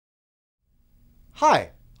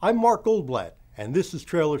Hi, I'm Mark Goldblatt, and this is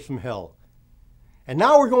Trailers from Hell. And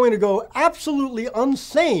now we're going to go absolutely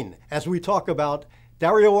unsane as we talk about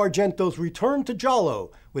Dario Argento's return to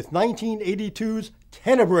Giallo with 1982's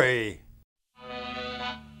Tenebrae.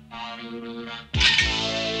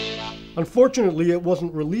 Unfortunately, it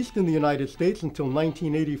wasn't released in the United States until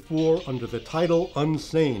 1984 under the title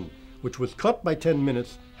Unsane, which was cut by 10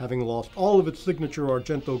 minutes, having lost all of its signature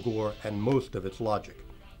Argento gore and most of its logic.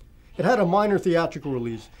 It had a minor theatrical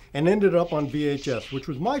release and ended up on VHS, which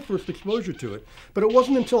was my first exposure to it, but it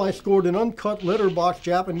wasn't until I scored an uncut letterbox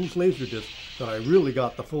Japanese laserdisc that I really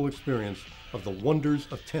got the full experience of the wonders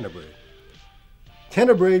of Tenebrae.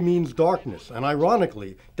 Tenebrae means darkness, and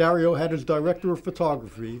ironically, Dario had his director of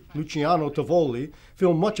photography, Luciano Tovoli,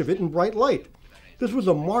 film much of it in bright light. This was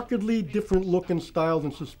a markedly different look and style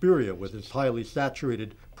than Suspiria with its highly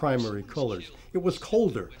saturated primary colors. It was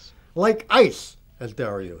colder, like ice, as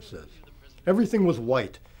Dario says. Everything was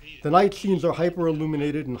white. The night scenes are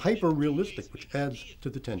hyper-illuminated and hyper-realistic, which adds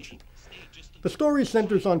to the tension. The story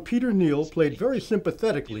centers on Peter Neal, played very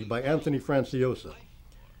sympathetically by Anthony Franciosa,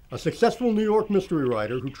 a successful New York mystery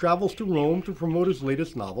writer who travels to Rome to promote his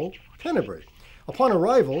latest novel, Tenebrae. Upon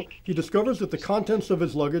arrival, he discovers that the contents of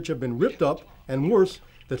his luggage have been ripped up, and worse,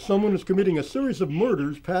 that someone is committing a series of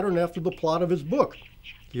murders patterned after the plot of his book.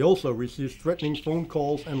 He also receives threatening phone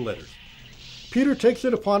calls and letters. Peter takes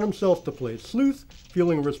it upon himself to play sleuth,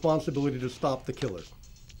 feeling a responsibility to stop the killer.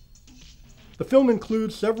 The film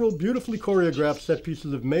includes several beautifully choreographed set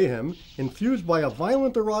pieces of mayhem, infused by a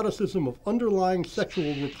violent eroticism of underlying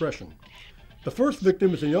sexual repression. The first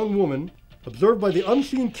victim is a young woman, observed by the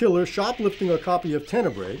unseen killer shoplifting a copy of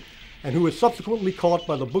Tenebrae, and who is subsequently caught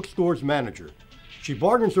by the bookstore's manager. She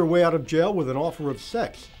bargains her way out of jail with an offer of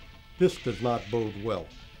sex. This does not bode well,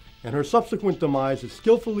 and her subsequent demise is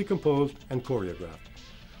skillfully composed and choreographed.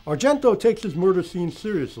 Argento takes his murder scenes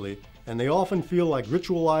seriously, and they often feel like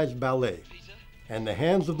ritualized ballet. And the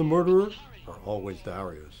hands of the murderer are always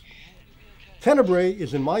Dario's. Tenebrae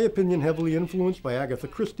is, in my opinion, heavily influenced by Agatha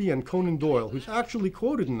Christie and Conan Doyle, who's actually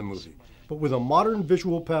quoted in the movie, but with a modern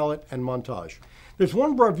visual palette and montage. There's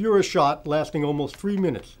one bravura shot lasting almost 3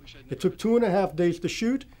 minutes. It took 2.5 days to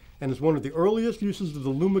shoot, and is one of the earliest uses of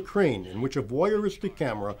the Louma crane, in which a voyeuristic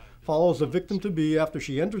camera follows a victim-to-be after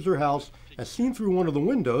she enters her house as seen through one of the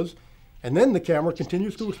windows, and then the camera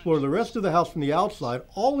continues to explore the rest of the house from the outside,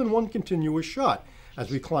 all in one continuous shot,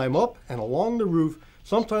 as we climb up and along the roof,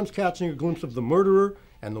 sometimes catching a glimpse of the murderer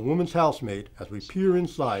and the woman's housemate as we peer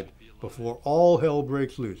inside before all hell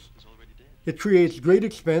breaks loose. It creates great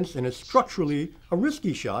expense and is structurally a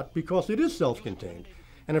risky shot because it is self-contained,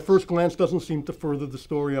 and at first glance doesn't seem to further the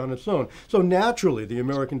story on its own. So naturally, the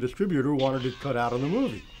American distributor wanted it cut out of the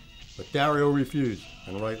movie. But Dario refused,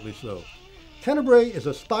 and rightly so. Tenebrae is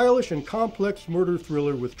a stylish and complex murder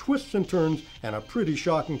thriller with twists and turns and a pretty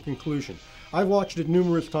shocking conclusion. I've watched it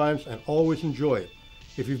numerous times and always enjoy it.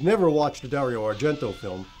 If you've never watched a Dario Argento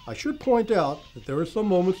film, I should point out that there are some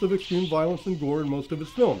moments of extreme violence and gore in most of his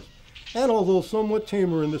films. And although somewhat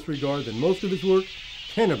tamer in this regard than most of his work,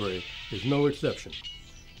 Tenebrae is no exception.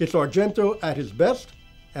 It's Argento at his best,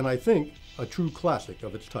 and I think a true classic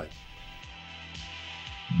of its type.